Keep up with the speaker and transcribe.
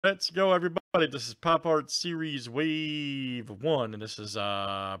Let's go, everybody. This is Pop Art Series Wave 1, and this is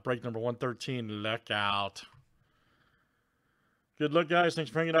break number 113. Look out. Good luck, guys. Thanks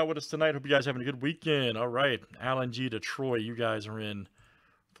for hanging out with us tonight. Hope you guys are having a good weekend. All right. Alan G. to Troy. You guys are in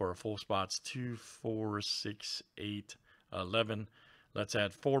for full spots 2, 4, 6, 8, 11. Let's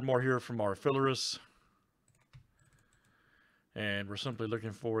add 4 more here from our fillers. And we're simply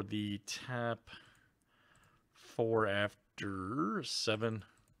looking for the tap 4 after 7.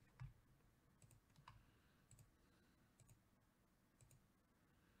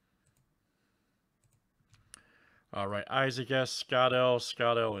 All right, Isaac S., Scott L.,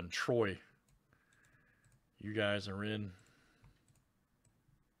 and Troy. You guys are in.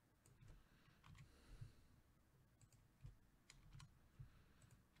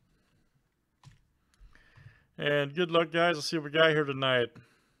 And good luck, guys. Let's see what we got here tonight.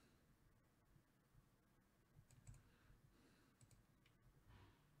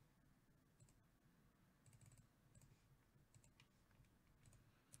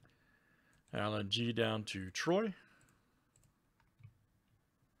 Alan G. down to Troy.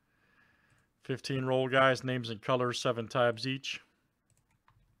 15 roll, guys. Names and colors, 7 tabs each.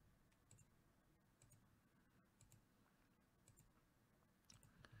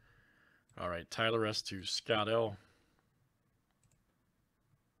 All right, Tyler S. to Scott L.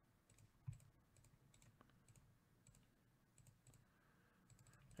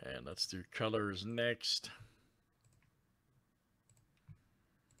 And let's do colors next.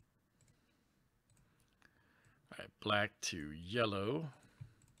 All right, black to yellow.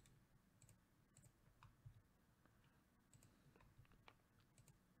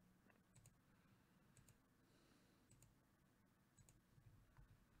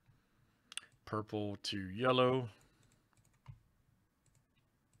 Purple to yellow.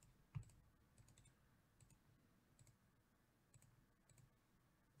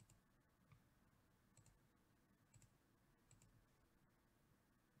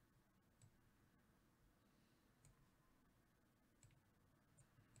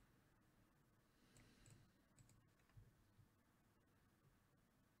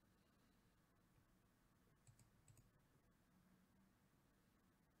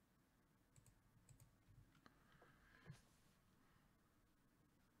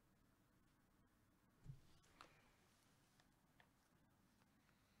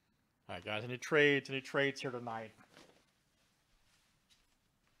 All right, guys, any trades here tonight?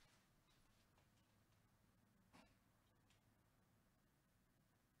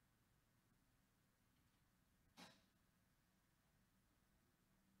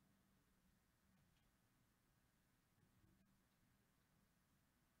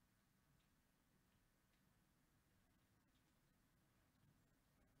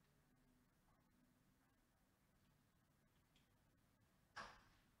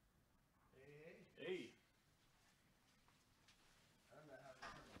 Hey.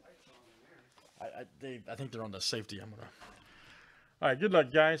 I think they're on the safety. I'm gonna. All right, good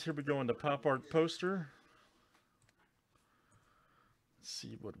luck, guys. Here we go in the pop art poster. Let's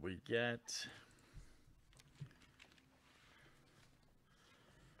see what we get.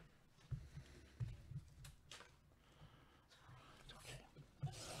 Okay.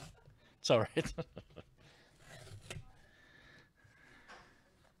 It's all right.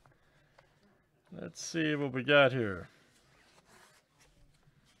 Let's see what we got here.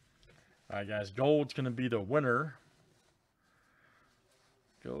 All right, guys. Gold's going to be the winner.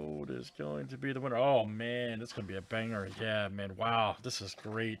 Gold is going to be the winner. Oh, man. This is going to be a banger. Yeah, man. Wow. This is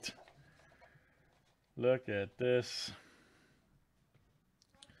great. Look at this.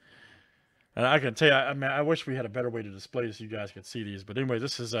 And I can tell you, I mean, I wish we had a better way to display this so you guys could see these. But anyway,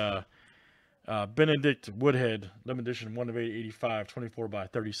 this is Benedict Woodhead, limited edition 1 of 885, 24 by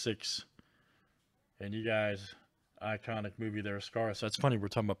 36. And you guys, iconic movie there, Scarface. That's funny, we were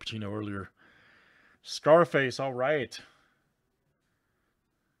talking about Pacino earlier. Scarface, all right.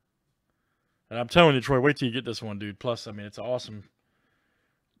 And I'm telling you, Troy, wait till you get this one, dude. Plus, I mean, it's awesome.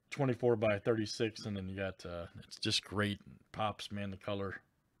 24 by 36, and then you got, it's just great. Pops, man, the color.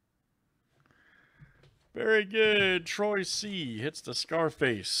 Very good. Troy C. hits the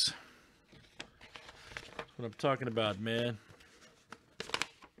Scarface. That's what I'm talking about, man.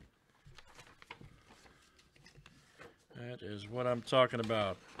 That is what I'm talking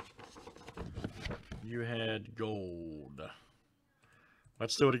about. You had gold.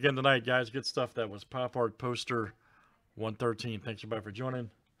 Let's do it again tonight, guys. Good stuff. That was Pop Art Poster 113. Thanks, everybody, for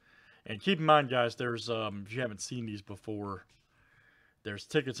joining. And keep in mind, guys, there's, if you haven't seen these before, there's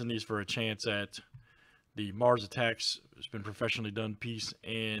tickets in these for a chance at the Mars Attacks, it's been professionally done piece,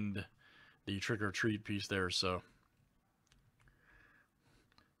 and the Trick or Treat piece there. So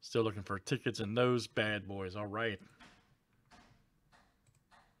Still looking for tickets in those bad boys. All right.